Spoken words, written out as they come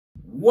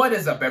What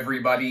is up,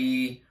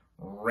 everybody?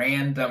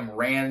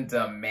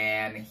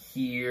 RandomRandomMan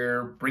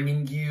here,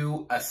 bringing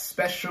you a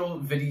special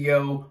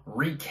video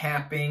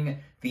recapping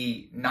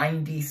the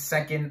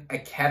 92nd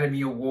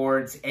Academy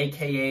Awards,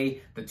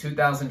 aka the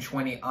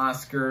 2020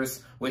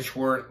 Oscars, which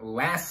were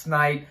last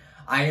night.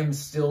 I am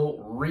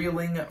still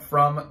reeling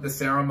from the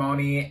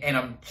ceremony, and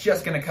I'm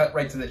just gonna cut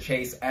right to the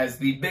chase as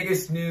the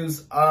biggest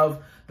news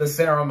of the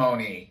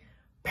ceremony.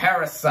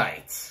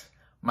 Parasite,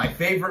 my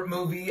favorite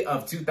movie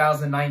of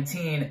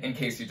 2019, in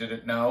case you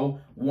didn't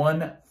know,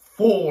 won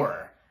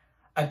 4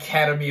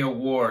 Academy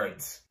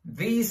Awards.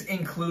 These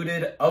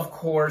included, of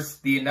course,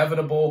 the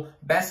inevitable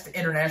Best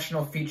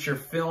International Feature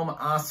Film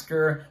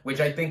Oscar, which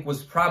I think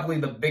was probably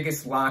the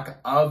biggest lock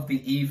of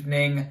the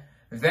evening.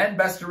 Then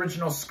Best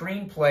Original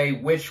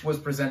Screenplay, which was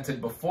presented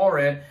before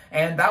it,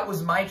 and that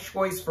was my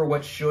choice for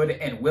what should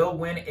and will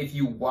win if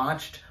you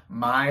watched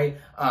my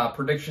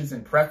predictions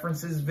and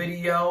preferences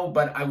video,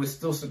 but I was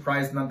still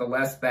surprised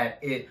nonetheless that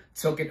it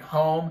took it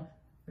home.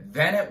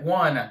 Then it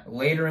won,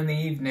 later in the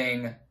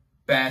evening,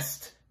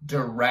 Best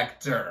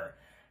Director.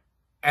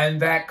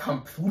 And that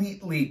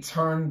completely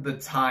turned the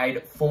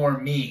tide for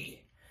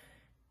me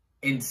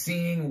in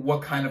seeing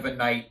what kind of a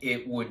night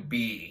it would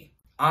be.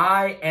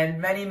 I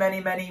and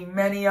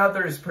many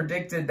others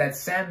predicted that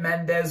Sam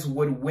Mendes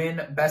would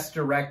win Best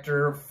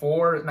Director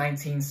for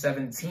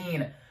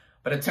 1917,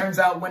 but it turns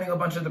out winning a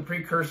bunch of the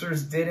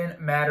precursors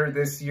didn't matter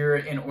this year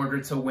in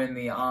order to win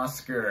the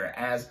Oscar,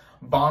 as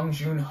Bong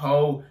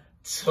Joon-ho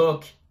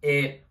took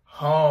it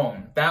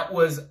home. That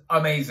was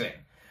amazing.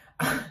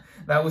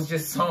 That was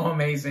just so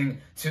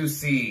amazing to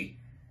see.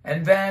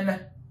 And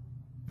then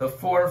the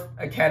 4th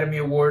Academy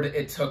Award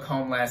it took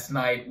home last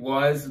night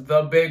was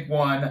the big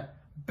one,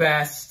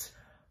 Best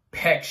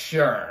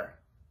Picture.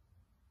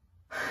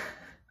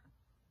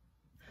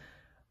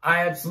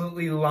 I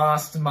absolutely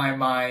lost my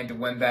mind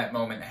when that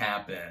moment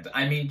happened.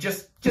 I mean,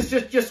 just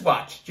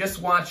watch.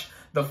 Just watch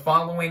the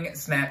following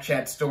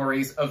Snapchat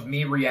stories of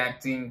me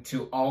reacting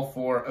to all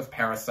 4 of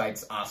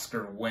Parasite's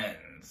Oscar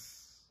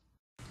wins.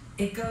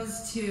 It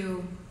goes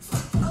to...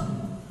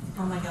 Oh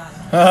my god.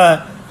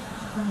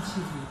 Don't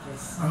you read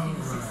this?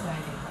 It's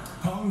exciting.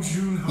 Bong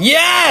Joon-ho.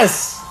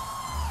 Yes!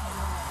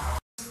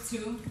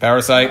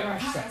 Parasite.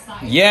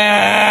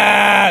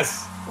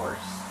 Yes! Of course.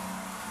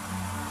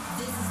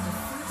 This is the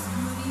first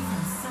movie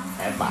from South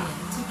Korea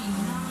to be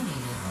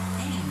nominated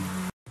and...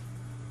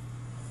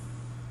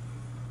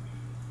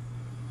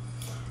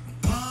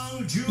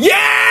 Bong Joon-ho.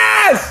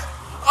 Yes!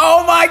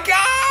 Oh my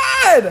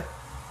god!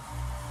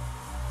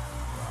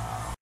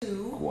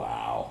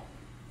 Wow.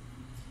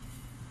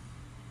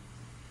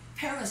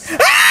 Parasite.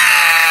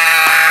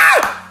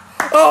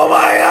 Ah! Oh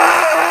my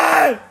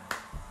god!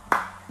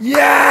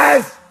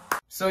 Yes!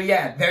 So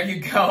yeah, there you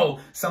go.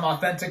 Some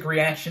authentic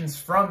reactions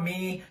from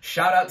me.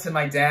 Shout out to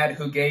my dad,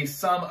 who gave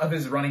some of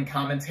his running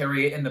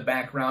commentary in the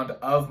background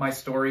of my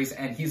stories,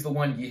 and he's the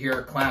one you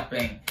hear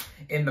clapping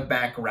in the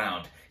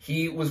background.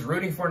 He was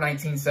rooting for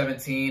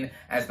 1917,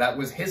 as that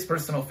was his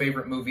personal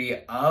favorite movie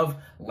of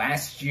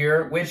last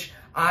year, which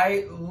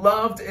I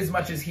loved as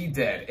much as he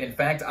did. In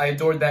fact, I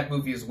adored that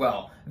movie as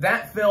well.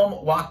 That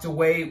film walked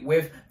away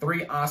with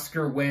 3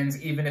 Oscar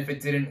wins, even if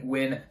it didn't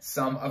win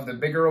some of the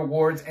bigger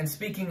awards. And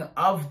speaking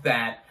of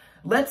that,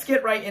 let's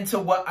get right into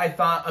what I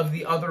thought of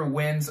the other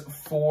wins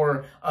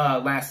for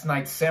last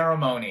night's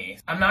ceremony.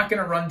 I'm not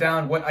going to run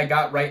down what I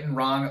got right and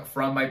wrong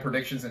from my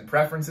predictions and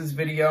preferences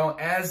video,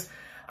 as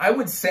I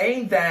would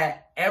say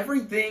that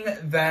everything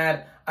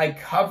that I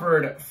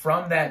covered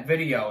from that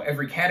video,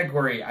 every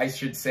category I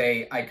should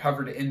say I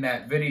covered in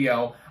that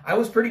video, I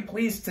was pretty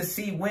pleased to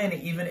see win,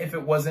 even if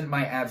it wasn't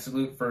my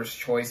absolute first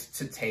choice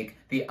to take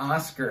the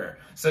Oscar.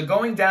 So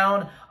going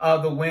down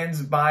the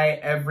wins by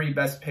every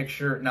Best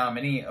Picture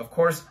nominee, of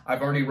course,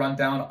 I've already run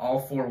down all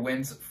 4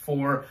 wins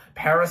for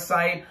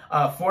Parasite.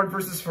 Ford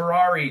vs.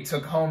 Ferrari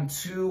took home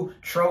 2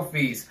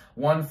 trophies,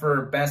 one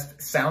for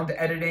Best Sound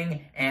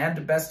Editing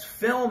and Best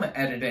Film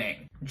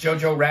Editing.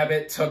 Jojo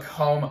Rabbit took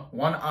home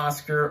 1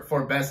 Oscar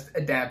for Best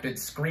Adapted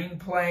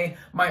Screenplay.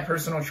 My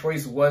personal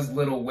choice was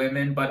Little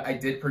Women, but I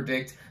did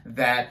predict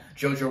that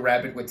Jojo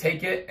Rabbit would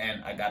take it,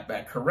 and I got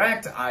that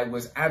correct. I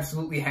was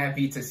absolutely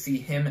happy to see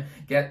him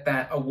get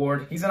that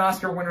award. He's an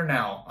Oscar winner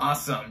now.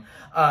 Awesome.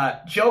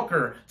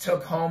 Joker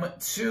took home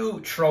 2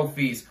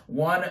 trophies,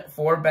 one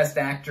for Best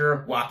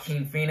Actor.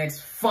 Joaquin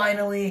Phoenix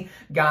finally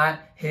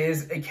got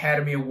his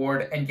Academy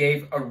Award and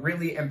gave a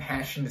really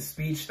impassioned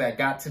speech that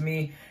got to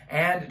me.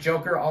 And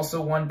Joker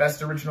also won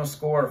Best Original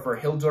Score for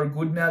Hildur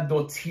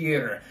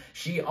Guðnadóttir.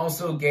 She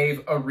also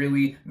gave a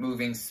really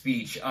moving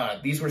speech.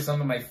 These were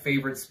some of my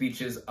favorite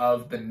speeches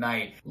of the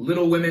night.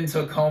 Little Women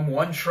took home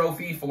 1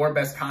 trophy for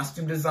Best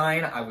Costume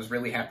Design. I was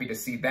really happy to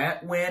see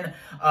that win.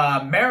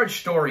 Marriage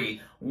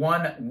Story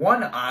won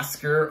 1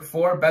 Oscar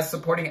for Best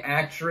Supporting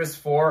Actress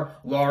for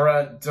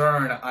Laura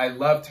Dern. I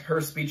loved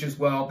her speech as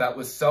well. That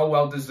was so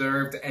well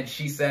deserved, and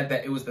she said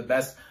that it was the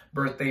best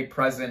birthday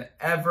present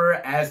ever,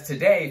 as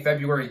today,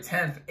 February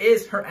 10th,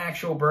 is her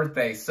actual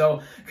birthday.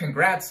 So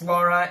congrats,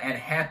 Laura, and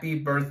happy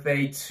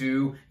birthday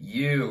to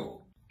you.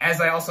 As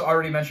I also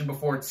already mentioned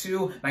before too,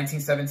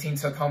 1917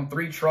 took home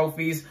 3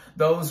 trophies.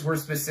 Those were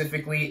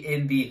specifically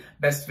in the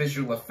Best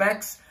Visual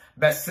Effects,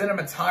 Best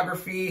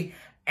Cinematography,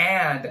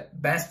 and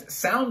Best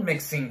Sound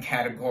Mixing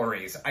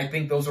categories. I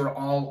think those are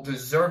all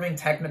deserving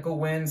technical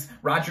wins.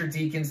 Roger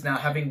Deakins now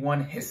having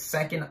won his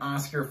 2nd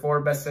Oscar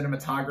for Best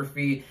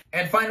Cinematography.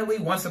 And finally,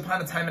 Once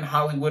Upon a Time in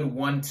Hollywood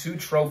won 2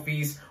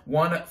 trophies,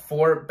 one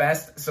for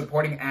Best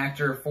Supporting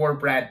Actor for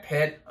Brad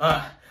Pitt.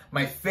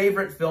 My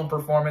favorite film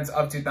performance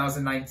of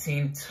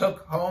 2019,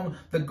 took home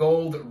the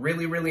gold.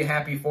 Really, really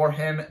happy for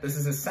him. This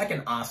is his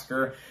 2nd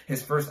Oscar.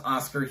 His first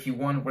Oscar he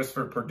won was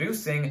for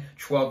producing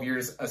 12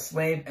 Years a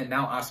Slave, and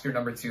now Oscar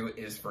number 2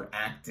 is for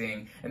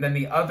acting. And then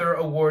the other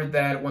award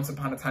that Once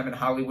Upon a Time in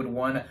Hollywood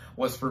won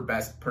was for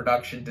Best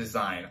Production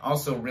Design.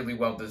 Also really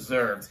well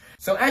deserved.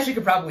 So as you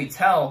could probably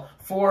tell,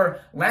 for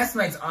last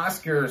night's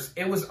Oscars,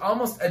 it was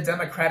almost a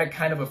democratic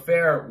kind of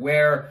affair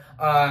where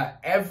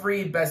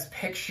every Best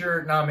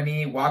Picture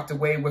nominee walked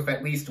away with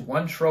at least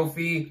 1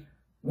 trophy,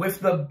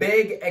 with the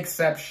big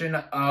exception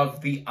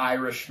of The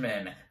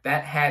Irishman,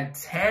 that had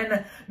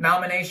 10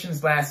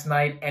 nominations last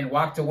night and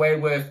walked away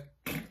with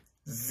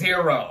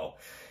 0.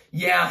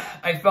 Yeah,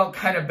 I felt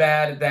kind of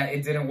bad that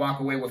it didn't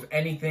walk away with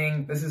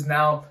anything. This is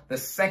now the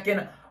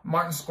 2nd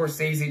Martin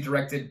Scorsese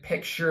directed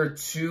picture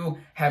to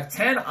have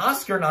 10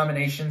 Oscar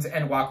nominations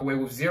and walk away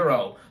with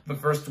 0. The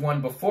first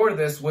one before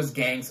this was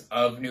Gangs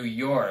of New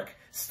York.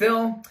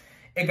 Still,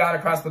 it got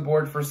across the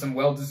board for some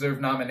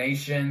well-deserved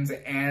nominations,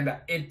 and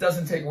it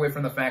doesn't take away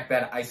from the fact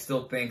that I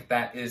still think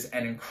that is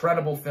an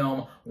incredible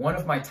film, one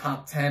of my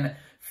top 10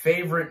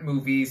 favorite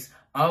movies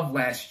of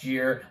last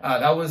year.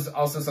 That was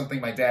also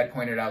something my dad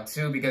pointed out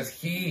too, because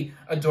he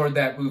adored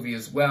that movie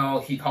as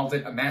well. He called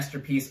it a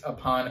masterpiece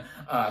upon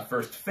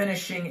first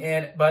finishing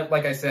it. But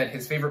like I said,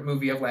 his favorite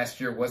movie of last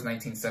year was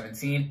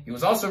 1917. He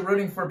was also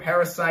rooting for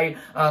Parasite,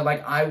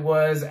 like I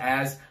was,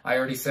 as I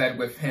already said,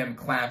 with him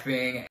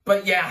clapping.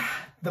 But yeah,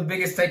 the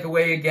biggest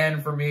takeaway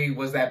again for me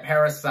was that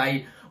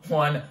Parasite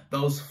won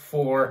those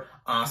 4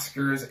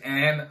 Oscars,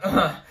 and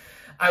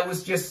I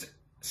was just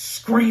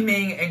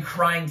screaming and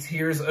crying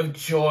tears of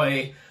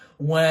joy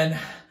when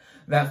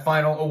that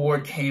final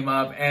award came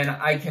up, and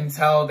I can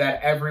tell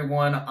that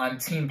everyone on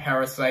Team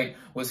Parasite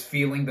was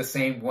feeling the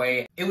same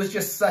way. It was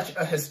just such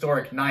a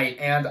historic night,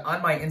 and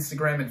on my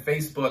Instagram and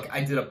Facebook,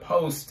 I did a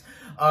post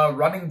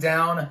running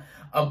down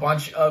a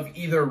bunch of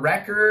either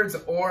records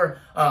or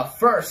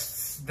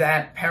firsts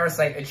that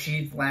Parasite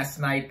achieved last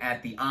night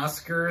at the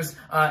Oscars.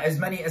 As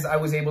many as I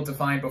was able to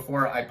find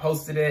before I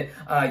posted it.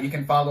 You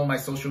can follow my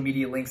social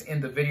media links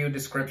in the video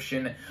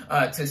description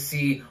to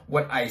see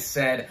what I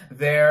said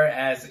there,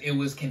 as it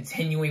was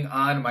continuing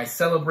on my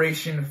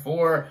celebration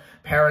for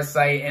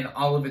Parasite and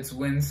all of its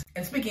wins.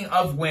 And speaking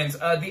of wins,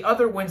 the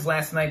other wins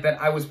last night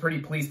that I was pretty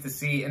pleased to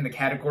see in the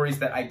categories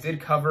that I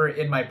did cover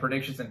in my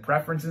predictions and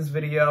preferences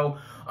video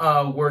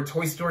were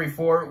Toy Story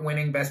 4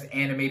 winning Best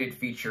Animated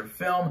Feature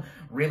Film.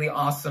 Really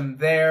awesome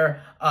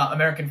there.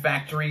 American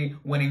Factory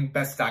winning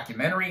Best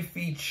Documentary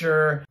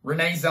Feature.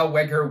 Renee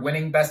Zellweger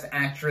winning Best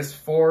Actress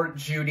for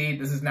Judy.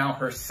 This is now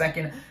her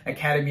 2nd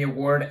Academy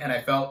Award, and I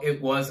felt it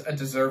was a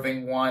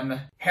deserving one.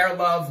 Hair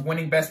Love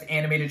winning Best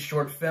Animated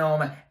Short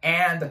Film,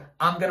 and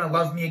I'm Gonna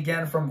Love Me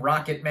Again from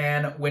Rocket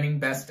Man winning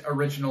Best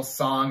Original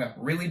Song.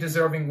 Really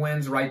deserving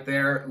wins right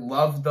there.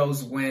 Love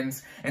those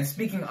wins. And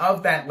speaking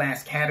of that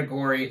last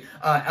category,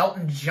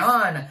 Elton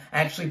John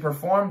actually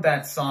performed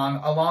that song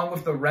along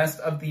with the rest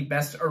of the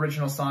Best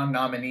Original Song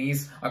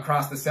nominees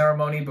across the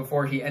ceremony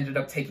before he ended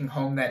up taking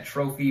home that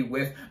trophy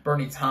with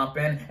Bernie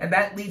Taupin. And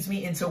that leads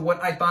me into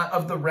what I thought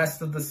of the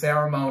rest of the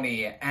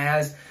ceremony,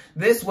 as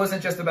this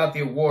wasn't just about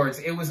the awards.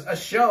 It was a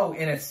show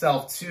in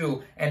itself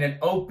too, and it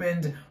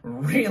opened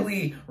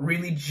really,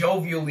 really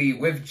jovially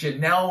with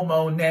Janelle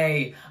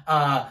Monáe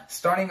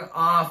starting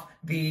off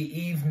the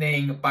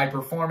evening by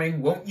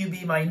performing Won't You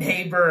Be My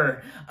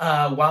Neighbor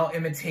while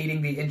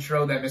imitating the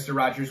intro that Mr.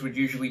 Rogers would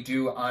usually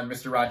do on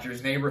Mr.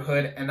 Rogers'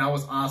 Neighborhood, and that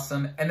was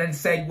awesome. And then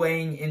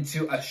segueing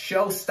into a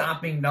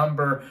show-stopping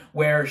number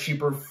where she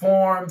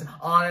performed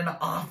on and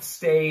off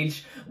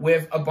stage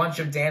with a bunch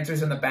of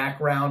dancers in the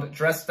background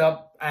dressed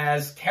up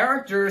as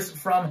characters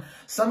from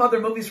some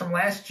other movies from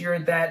last year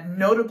that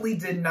notably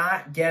did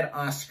not get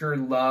Oscar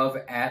love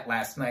at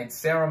last night's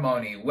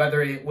ceremony.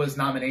 Whether it was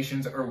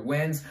nominations or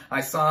wins,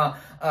 I saw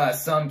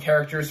some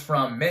characters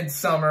from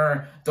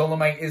Midsummer,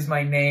 Dolomite Is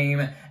My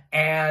Name,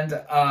 and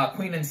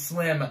Queen and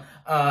Slim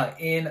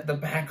in the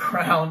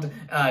background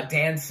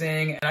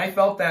dancing. And I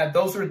felt that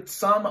those are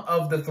some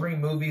of the 3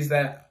 movies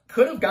that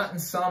could have gotten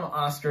some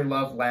Oscar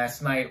love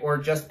last night, or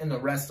just in the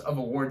rest of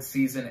awards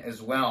season as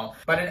well.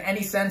 But in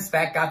any sense,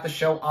 that got the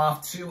show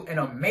off to an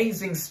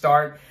amazing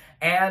start,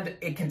 and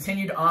it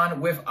continued on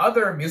with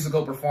other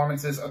musical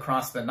performances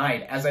across the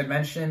night. As I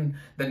mentioned,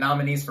 the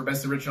nominees for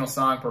Best Original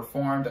Song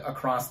performed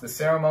across the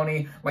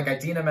ceremony, like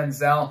Idina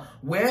Menzel,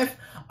 with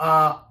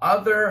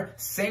other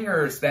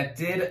singers that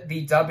did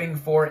the dubbing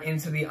for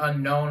Into the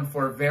Unknown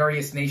for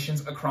various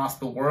nations across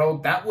the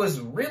world. That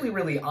was really,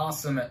 really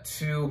awesome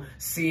to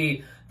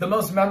see The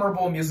most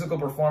memorable musical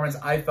performance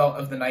I felt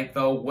of the night,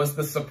 though, was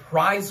the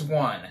surprise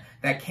one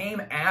that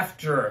came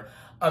after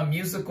a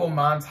musical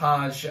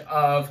montage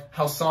of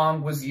how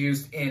song was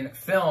used in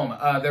film.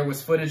 There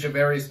was footage of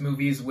various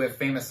movies with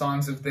famous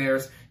songs of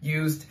theirs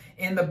used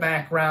in the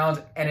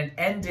background, and it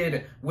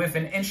ended with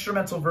an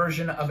instrumental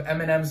version of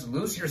Eminem's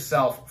Lose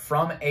Yourself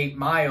from 8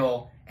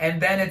 Mile, and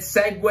then it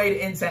segued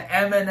into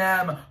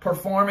Eminem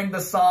performing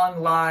the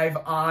song live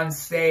on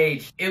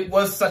stage. It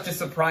was such a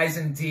surprise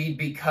indeed,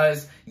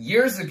 because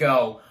years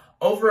ago,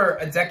 over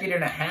a decade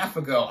and a half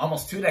ago,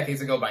 almost 2 decades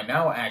ago by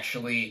now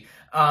actually,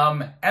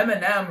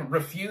 Eminem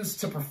refused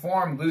to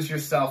perform Lose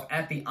Yourself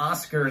at the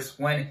Oscars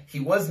when he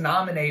was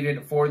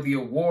nominated for the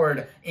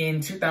award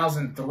in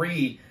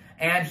 2003.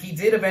 And he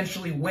did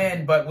eventually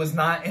win, but was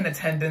not in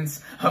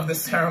attendance of the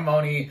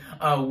ceremony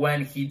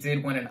when he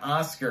did win an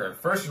Oscar.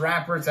 First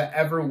rapper to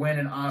ever win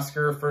an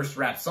Oscar, first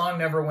rap song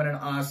to ever win an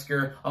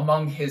Oscar,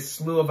 among his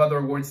slew of other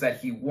awards that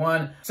he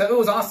won. So it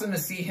was awesome to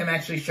see him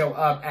actually show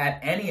up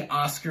at any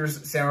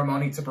Oscars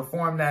ceremony to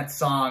perform that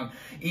song,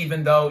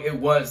 even though it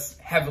was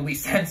heavily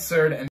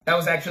censored. And that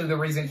was actually the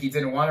reason he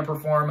didn't want to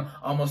perform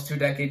almost 2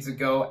 decades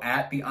ago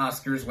at the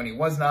Oscars when he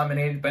was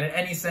nominated. But in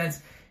any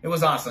sense, it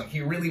was awesome.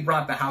 He really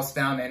brought the house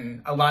down,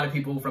 and a lot of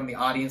people from the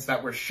audience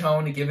that were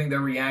shown giving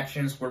their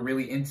reactions were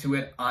really into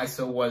it. I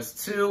so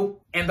was too.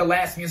 And the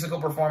last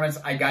musical performance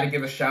I gotta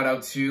give a shout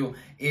out to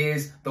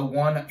is the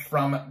one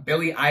from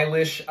Billie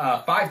Eilish,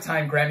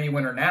 5-time Grammy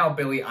winner now,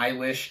 Billie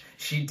Eilish.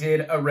 She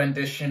did a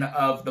rendition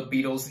of the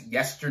Beatles'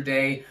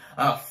 Yesterday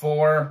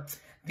for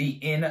the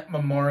In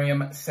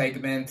Memoriam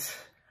segment.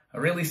 A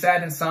really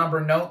sad and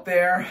somber note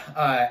there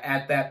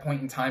at that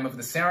point in time of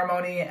the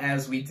ceremony,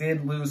 as we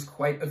did lose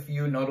quite a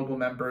few notable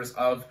members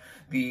of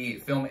the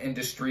film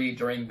industry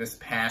during this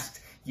past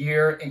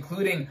year,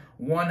 including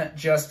one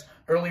just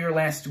earlier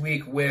last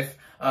week with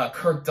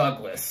Kirk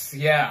Douglas.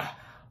 Yeah,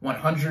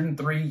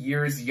 103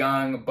 years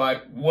young,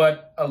 but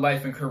what a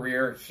life and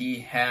career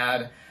he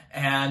had.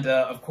 And,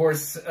 of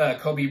course,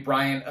 Kobe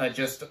Bryant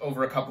just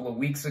over a couple of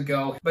weeks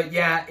ago. But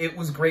yeah, it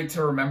was great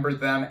to remember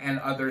them and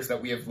others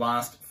that we have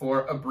lost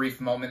for a brief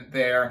moment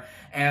there.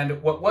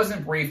 And what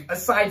wasn't brief,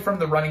 aside from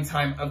the running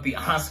time of the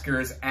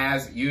Oscars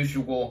as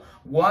usual,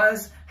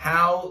 was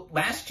how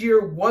last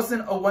year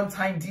wasn't a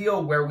one-time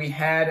deal where we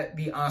had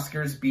the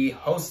Oscars be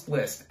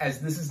hostless, as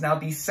this is now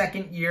the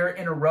second year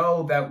in a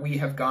row that we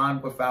have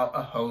gone without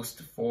a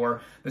host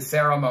for the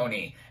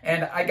ceremony.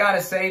 And I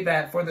gotta say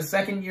that for the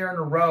second year in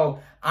a row,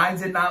 I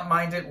did not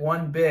mind it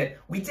one bit.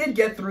 We did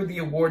get through the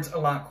awards a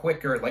lot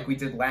quicker like we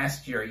did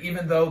last year,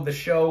 even though the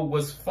show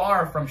was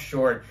far from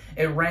short.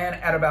 It ran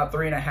at about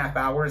 3.5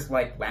 hours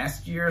like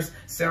last year's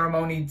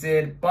ceremony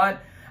did,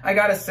 but I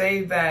gotta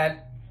say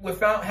that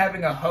without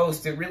having a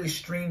host, it really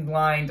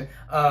streamlined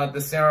the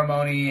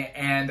ceremony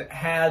and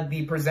had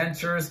the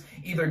presenters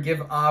either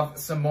give off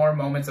some more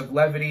moments of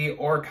levity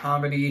or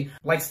comedy,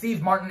 like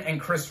Steve Martin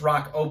and Chris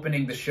Rock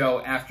opening the show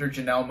after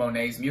Janelle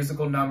Monáe's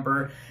musical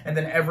number, and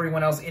then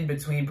everyone else in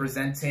between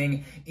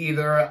presenting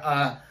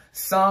either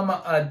some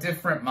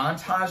different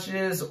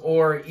montages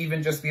or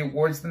even just the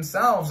awards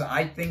themselves.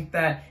 I think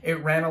that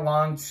it ran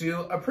along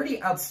to a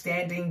pretty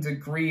outstanding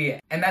degree,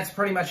 and that's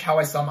pretty much how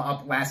I sum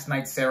up last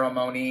night's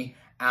ceremony.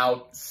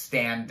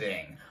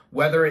 Outstanding.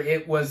 Whether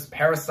it was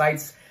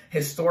Parasite's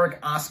historic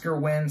Oscar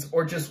wins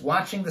or just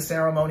watching the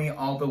ceremony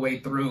all the way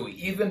through,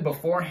 even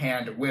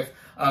beforehand with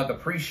the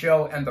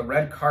pre-show and the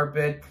red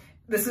carpet,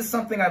 this is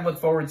something I look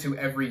forward to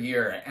every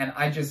year, and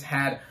I just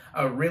had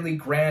a really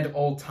grand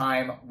old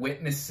time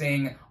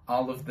witnessing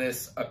all of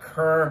this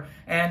occur.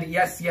 And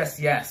yes,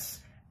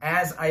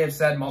 as I have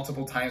said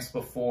multiple times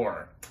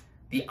before,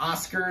 the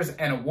Oscars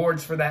and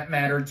awards for that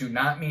matter do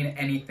not mean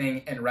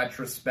anything in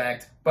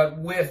retrospect, but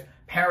with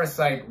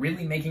Parasite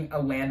really making a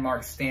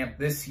landmark stamp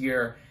this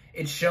year,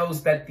 it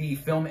shows that the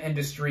film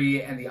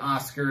industry and the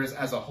Oscars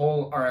as a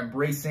whole are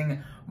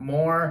embracing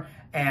more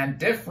and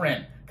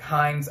different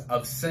kinds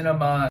of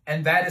cinema,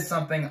 and that is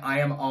something I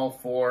am all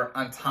for,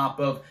 on top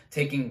of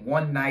taking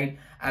one night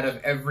out of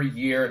every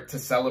year to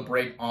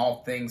celebrate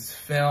all things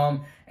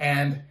film.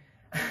 And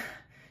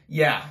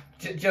yeah,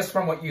 just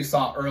from what you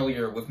saw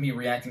earlier with me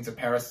reacting to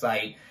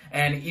Parasite,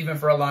 and even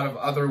for a lot of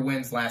other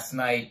wins last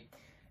night,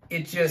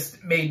 it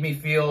just made me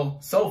feel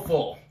so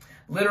full.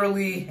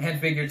 Literally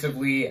and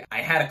figuratively.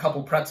 I had a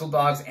couple pretzel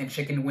dogs and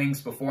chicken wings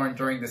before and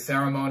during the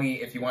ceremony,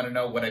 if you want to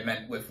know what I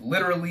meant with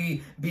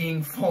literally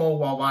being full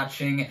while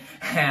watching,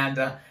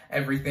 and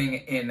everything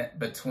in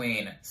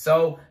between.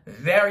 So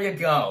there you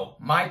go.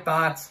 My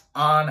thoughts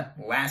on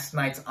last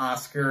night's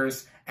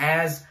Oscars.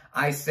 As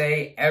I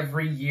say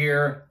every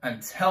year,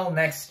 until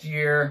next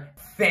year,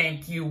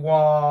 thank you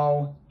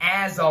all,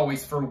 as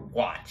always, for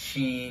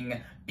watching.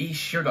 Be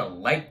sure to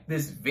like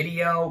this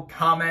video,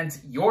 comment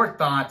your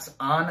thoughts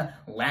on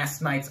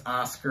last night's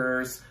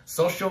Oscars,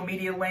 social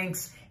media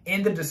links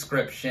in the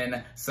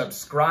description,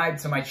 subscribe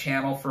to my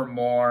channel for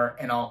more,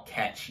 and I'll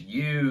catch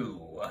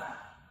you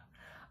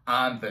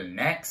on the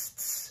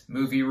next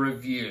movie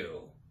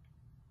review.